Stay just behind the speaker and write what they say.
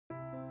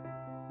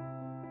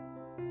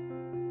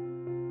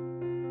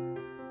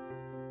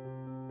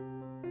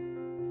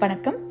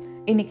வணக்கம்.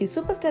 இன்னைக்கு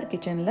super star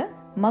கிச்சன்ல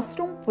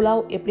மஷ்ரூம் புலாவ்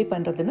எப்படி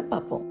பண்றதுன்னு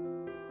பார்ப்போம்.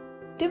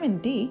 விட்டமின்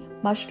டி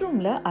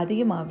மஷ்ரூம்ல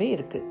அதிகமாகவே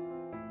இருக்கு.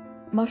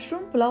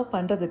 மஷ்ரூம் புலாவ்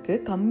பண்றதுக்கு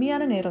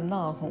கம்மியான நேரம்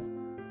தான் ஆகும்.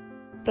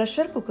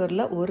 ப்ரெஷர்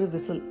குக்கர்ல ஒரு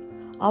விசில்,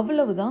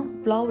 அவ்வளவுதான்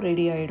புலாவ்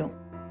ரெடி ஆயிடும்.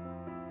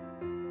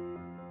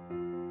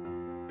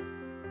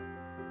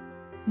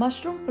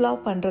 மஷ்ரூம்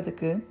புலாவ்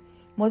பண்றதுக்கு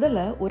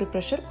முதல்ல ஒரு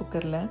ப்ரெஷர்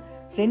குக்கர்ல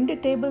 2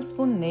 டேபிள்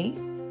ஸ்பூன் நெய்,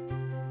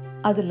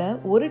 அதுல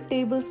 1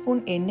 டேபிள் ஸ்பூன்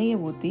எண்ணெயை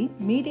ஊற்றி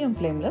மீடியம்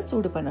ஃப்ளேம்ல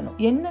சூடு பண்ணணும்.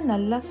 எண்ணெய்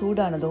நல்லா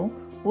சூடானதும்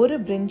ஒரு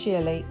பிரிஞ்சி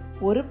இலை,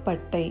 ஒரு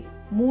பட்டை,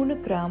 3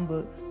 கிராம்பு,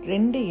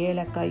 2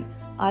 ஏலக்காய்,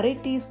 அரை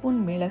டீஸ்பூன்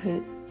மிளகு,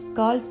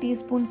 1/4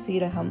 டீஸ்பூன்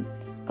சீரகம்,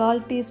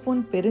 1/4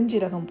 டீஸ்பூன்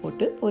பெருஞ்சீரகம்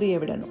போட்டு பொரிய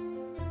விடணும்.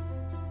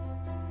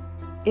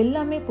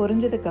 எல்லாமே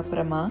பொரிஞ்சதுக்கு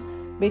அப்புறமா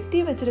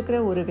வெட்டி வச்சிருக்கிற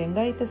ஒரு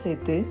வெங்காயத்தை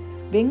சேர்த்து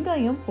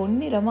வெங்காயம்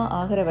பொன்னிறமா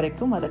ஆகிற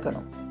வரைக்கும்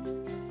வதக்கணும்.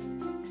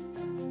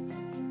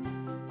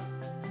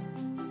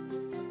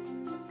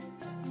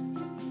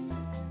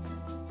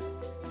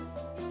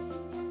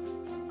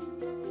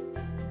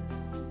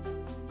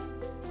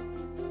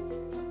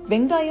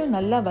 வெங்காயம்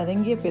நல்லா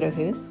வதங்கிய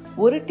பிறகு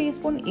 1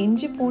 டீஸ்பூன்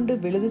இஞ்சி பூண்டு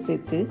விழுது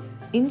சேர்த்து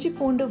இஞ்சி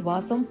பூண்டு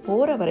வாசம்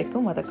போற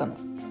வரைக்கும்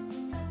வதக்கணும்.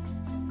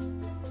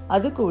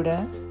 அது கூட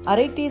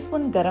அரை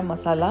டீஸ்பூன் கரம்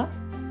மசாலா,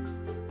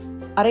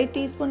 அரை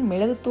டீஸ்பூன்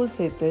மிளகுத்தூள்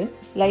சேர்த்து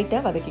லைட்டா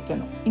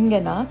வதக்கிக்கணும். இங்க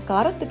நான்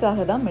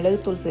காரத்துக்காக தான்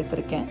மிளகுத்தூள்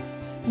சேர்த்திருக்கேன்.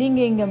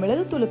 நீங்க இங்க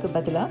மிளகுத்தூளுக்கு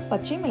பதிலா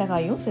பச்சை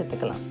மிளகாயும்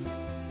சேர்த்துக்கலாம்.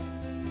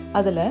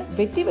 அதுல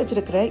வெட்டி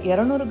வச்சிருக்கிற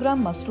 200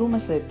 கிராம்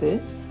மஷ்ரூமை சேர்த்து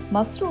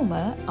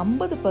மஷ்ரூமை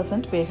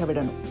 50% வேக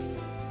விடணும்.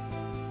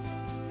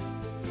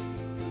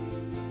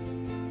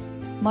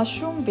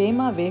 மஷ்ரூம்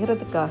வேமா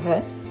வேகிறதுக்காக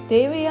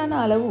தேவையான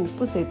அளவு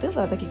உப்பு சேர்த்து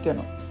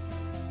வதக்கிக்கணும்.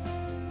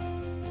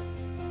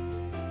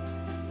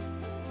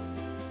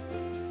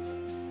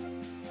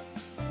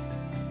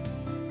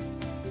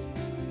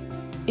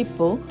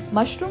 இப்போ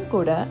மஷ்ரூம்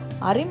கூட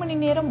அரை மணி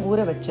நேரம்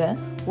ஊற வச்ச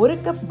 1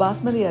 கப்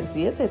பாஸ்மதி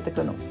அரிசியை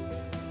சேர்த்துக்கணும்.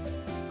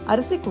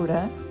 அரிசி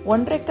கூட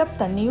 1/2 கப்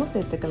தண்ணியும்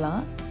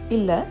சேர்த்துக்கலாம்,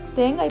 இல்ல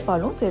தேங்காய்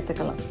பாலும்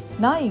சேர்த்துக்கலாம்.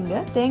 நான்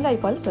இங்க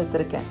தேங்காய் பால்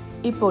சேர்த்திருக்கேன்.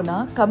 இப்போ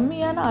நான்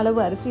கம்மியான அளவு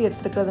அரிசி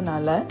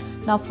எடுத்துக்கிறதுனால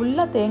நான்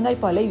ஃபுல்லா தேங்காய்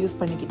பாலை யூஸ்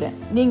பண்ணிக்கிட்டேன்.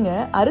 நீங்க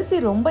அரிசி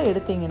ரொம்ப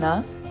எடுத்தீங்கன்னா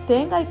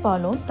தேங்காய்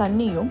பாலும்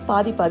தண்ணியும்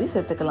பாதி பாதி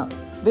சேர்த்துக்கலாம்.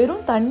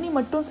 வெறும் தண்ணி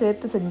மட்டும்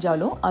சேர்த்து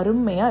செஞ்சாலும்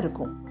அருமையா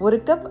இருக்கும். 1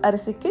 கப்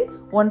அரிசிக்கு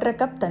 1/2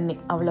 கப் தண்ணி,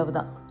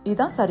 அவ்வளவுதான்.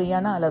 இதுதான்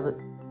சரியான அளவு.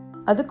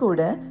 அது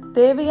கூட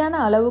தேவையான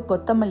அளவு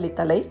கொத்தமல்லி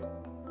தழை,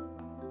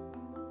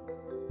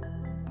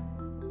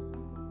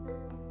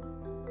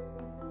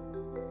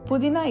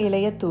 புதினா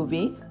இலைய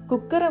தூவி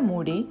குக்கரை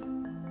மூடி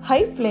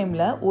ஹை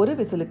ஃப்ளேம்ல ஒரு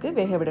விசிலுக்கு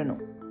வேக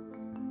விடணும்.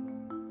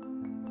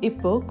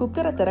 இப்போ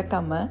குக்கரை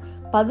திறக்காம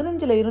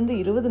 15 இருந்து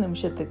 20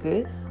 நிமிஷத்துக்கு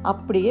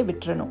அப்படியே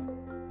விட்டுறணும்.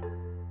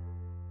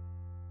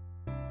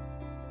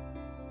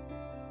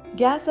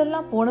 கேஸ்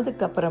எல்லாம்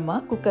போனதுக்கு அப்புறமா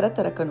குக்கரை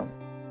திறக்கணும்.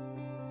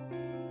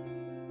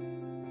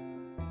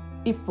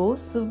 இப்போ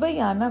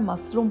சுவையான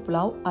மஷ்ரூம்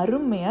புலாவ்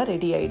அருமையா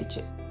ரெடி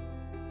ஆயிடுச்சு.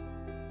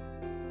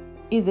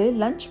 இது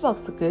லஞ்ச்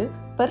பாக்ஸுக்கு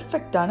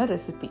பெர்ஃபெக்டான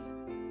ரெசிபி.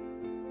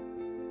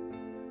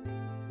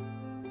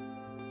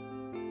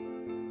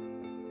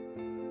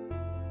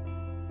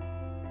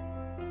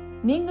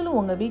 நீங்களும்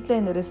உங்க வீட்டில்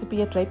இந்த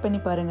ரெசிபியை ட்ரை பண்ணி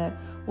பாருங்க.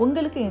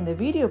 உங்களுக்கு இந்த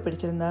வீடியோ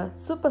பிடிச்சிருந்தா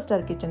சூப்பர்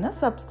ஸ்டார் கிச்சனை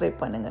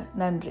சப்ஸ்கிரைப் பண்ணுங்க.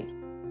 நன்றி.